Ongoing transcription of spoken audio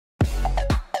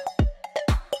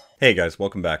Hey guys,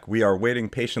 welcome back. We are waiting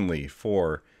patiently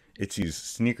for ITZY's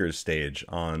Sneakers stage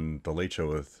on The Late Show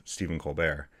with Stephen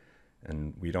Colbert.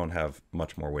 And we don't have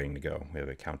much more waiting to go. We have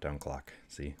a countdown clock.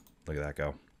 See, look at that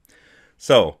go.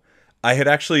 So, I had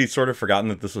actually sort of forgotten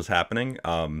that this was happening,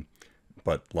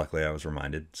 but luckily I was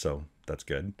reminded, so that's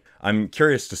good. I'm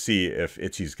curious to see if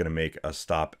ITZY's going to make a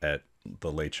stop at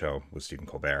The Late Show with Stephen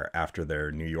Colbert after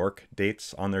their New York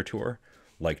dates on their tour,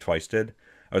 like Twice did.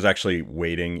 I was actually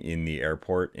waiting in the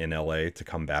airport in LA to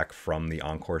come back from the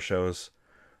encore shows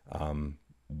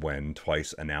when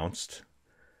Twice announced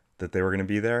that they were going to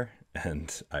be there. And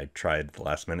I tried the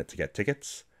last minute to get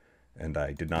tickets, and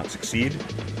I did not succeed.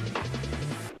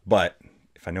 But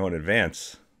if I know in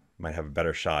advance, I might have a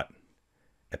better shot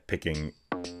at picking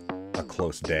a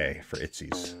close day for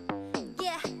ITZY's.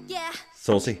 Yeah.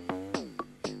 So we'll see.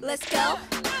 Let's go.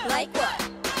 Like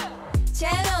what?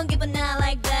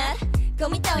 Like that.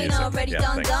 Music. Already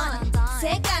done.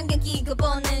 색안경 끼고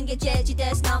보는 게 재지,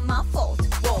 that's not my fault.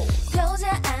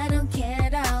 고자 I don't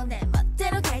care all 내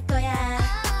멋대로 갈 거야.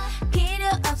 필요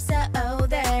없어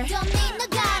over. Don't need no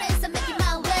guidance, I'm making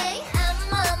my way. I'm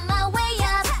on my way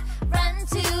up, run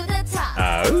to the top.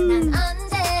 난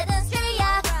언제든 straight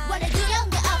up. 원해 두려운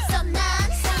게 없어 난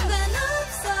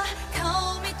상관없어.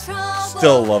 Call me trouble.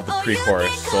 Still love the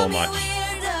pre-chorus so much.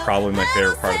 Probably my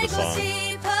favorite part of the song.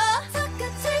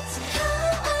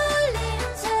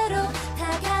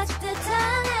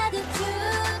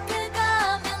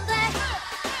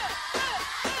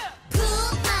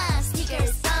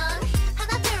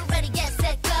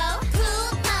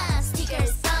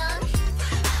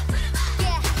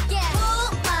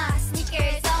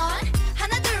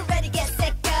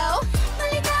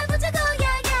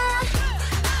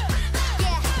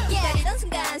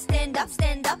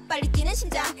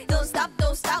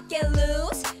 Don't stop, get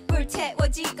loose. 불태워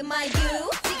지금만 you.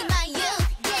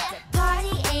 The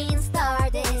party ain't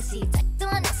started. 시작도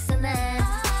안 했어 난.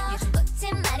 요즘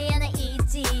꽃이 말이 하나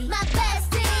있지. My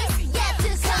besties yet to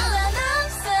come.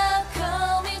 So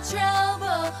call me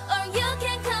trouble, or you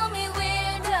can call me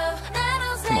weirdo.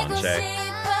 나로 살고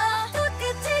싶어.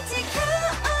 똑같이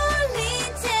지켜올린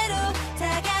채로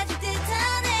다가질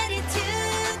듯한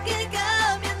attitude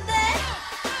그거면 돼.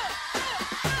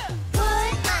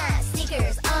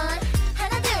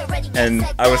 And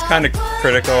I was kind of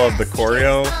critical of the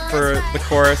choreo for the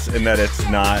chorus in that it's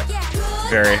not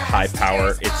very high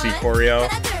power ITZY choreo,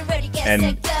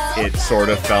 and it sort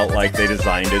of felt like they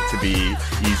designed it to be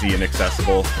easy and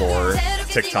accessible for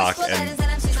TikTok and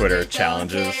Twitter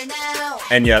challenges.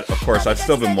 And yet, of course, I've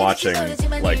still been watching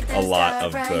like a lot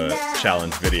of the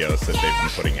challenge videos that they've been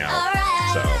putting out,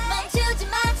 so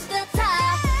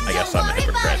I guess I'm a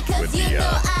hypocrite with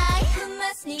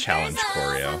the challenge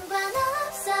choreo.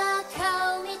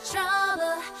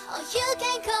 You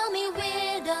can call me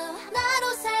weirdo.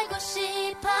 나로 살고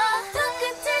싶어.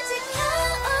 똑같이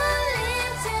지켜올린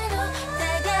채로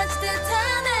다가질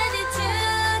듯한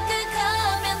attitude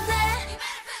그거면 돼.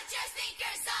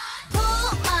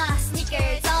 Put my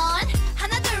sneakers on.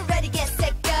 하나 둘 ready get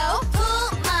set go.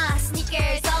 Put my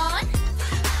sneakers on.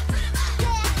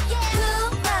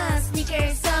 Put my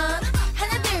sneakers on.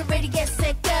 하나 둘 ready get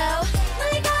set go.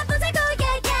 멀리 가보자고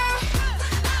yeah.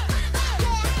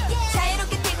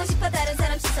 다른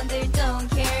사람 시선들 don't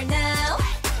care now.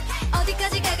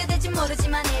 어디까지 가게 될지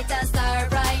모르지만 일단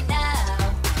start right now.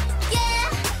 Yeah,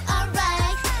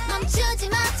 alright. 멈추지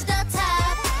마 to the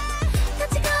top.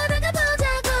 같이 걸어가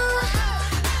보자고.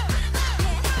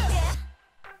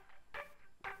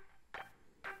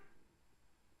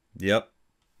 Yep,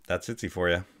 that's ITZY for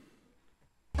you.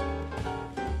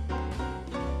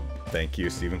 Thank you,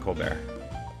 Stephen Colbert.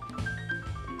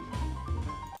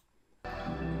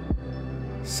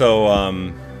 So,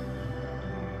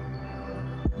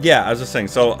 yeah, I was just saying,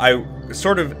 so I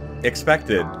sort of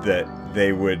expected that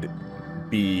they would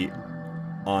be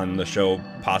on the show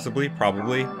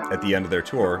probably, at the end of their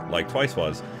tour, like Twice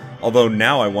was. Although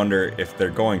now I wonder if they're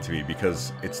going to be,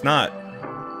 because it's not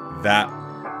that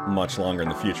much longer in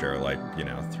the future, like, you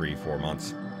know, 3-4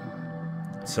 months.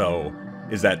 So,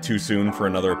 is that too soon for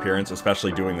another appearance,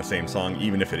 especially doing the same song,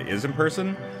 even if it is in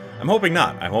person? I'm hoping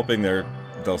not. I'm hoping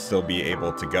they'll still be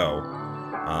able to go,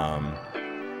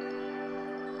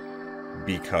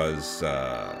 because,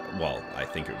 well, I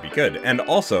think it would be good. And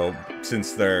also,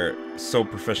 since they're so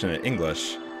proficient at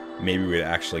English, maybe we'd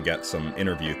actually get some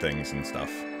interview things and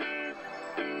stuff.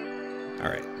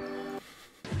 Alright.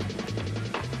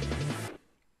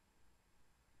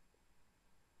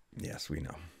 Yes, we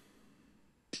know.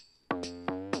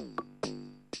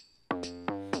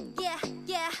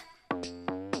 Yeah.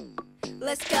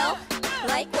 Let's go.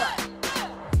 Like what?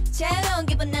 새로운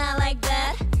기분 I like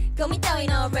that.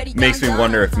 Makes me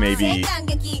wonder if maybe,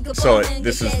 so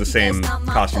this is the same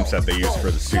costume set they used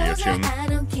for the Studio Chum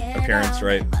appearance,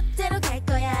 right?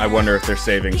 I wonder if they're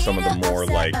saving some of the more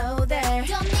like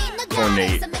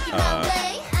ornate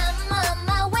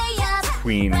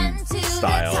Queen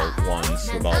style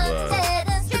ones with all the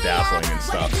bedazzling and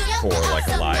stuff for like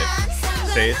a live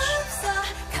stage.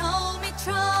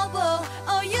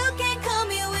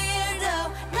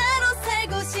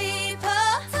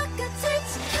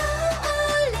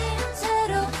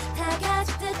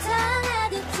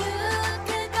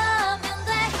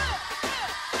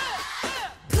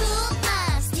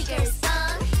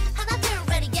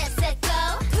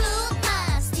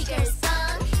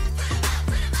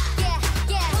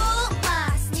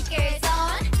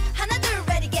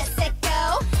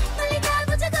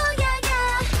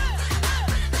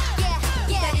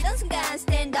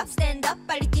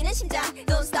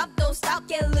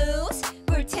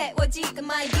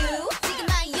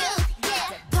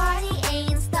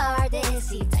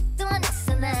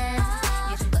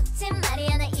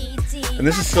 And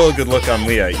this is still a good look on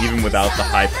Leah, even without the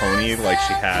high pony like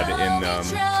she had in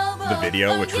the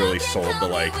video, which really sold the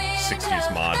like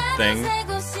 60s mod thing.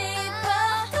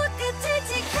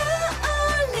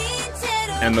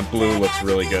 And the blue looks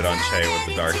really good on Che with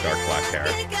the dark black hair.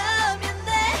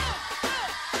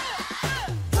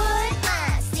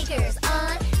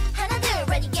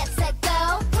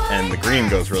 And the green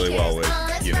goes really well with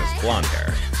Yuna's blonde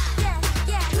hair.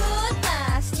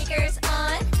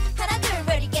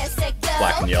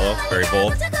 Black and yellow, very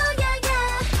bold.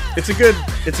 It's a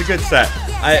good set.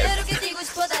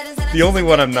 The only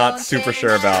one I'm not super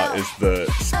sure about is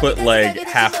the split leg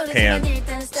half pant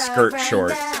skirt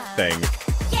short thing.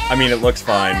 I mean, it looks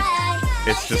fine.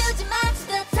 It's just,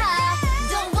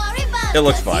 it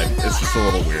looks fine. It's just a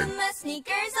little weird.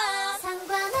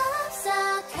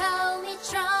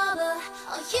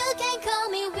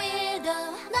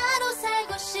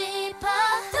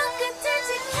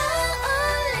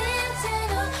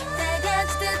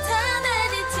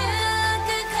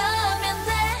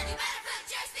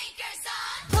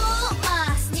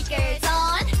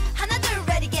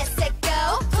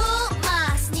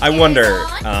 I wonder,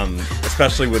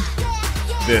 especially with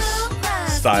this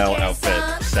style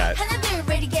outfit set,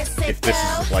 if this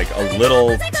is like a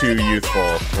little too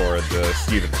youthful for the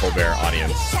Stephen Colbert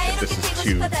audience, if this is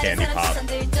too candy pop.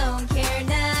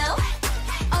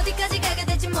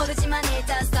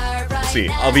 See,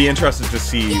 I'll be interested to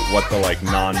see what the like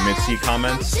non-Midzy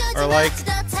comments are like.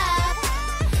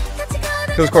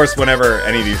 Because of course, whenever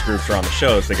any of these groups are on the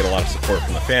shows, they get a lot of support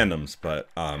from the fandoms, but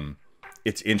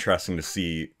it's interesting to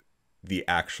see the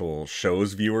actual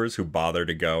show's viewers who bother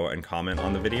to go and comment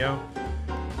on the video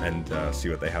and see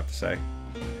what they have to say.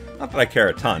 Not that I care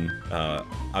a ton.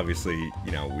 Obviously,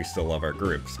 we still love our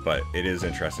groups, but it is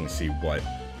interesting to see what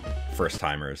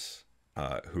first-timers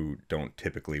who don't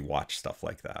typically watch stuff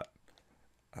like that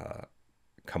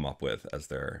come up with as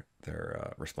their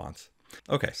response.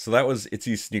 Okay, so that was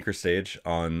ITZY Sneakers stage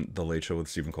on The Late Show with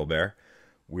Stephen Colbert.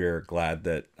 We're glad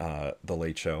that The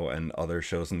Late Show and other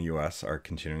shows in the US are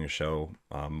continuing to show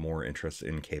more interest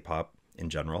in K-pop in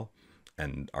general,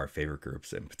 and our favorite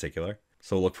groups in particular.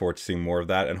 So look forward to seeing more of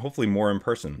that, and hopefully more in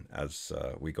person as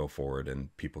we go forward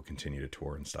and people continue to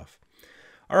tour and stuff.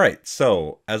 All right,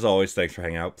 so as always, thanks for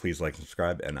hanging out. Please like and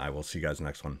subscribe, and I will see you guys in the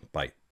next one. Bye.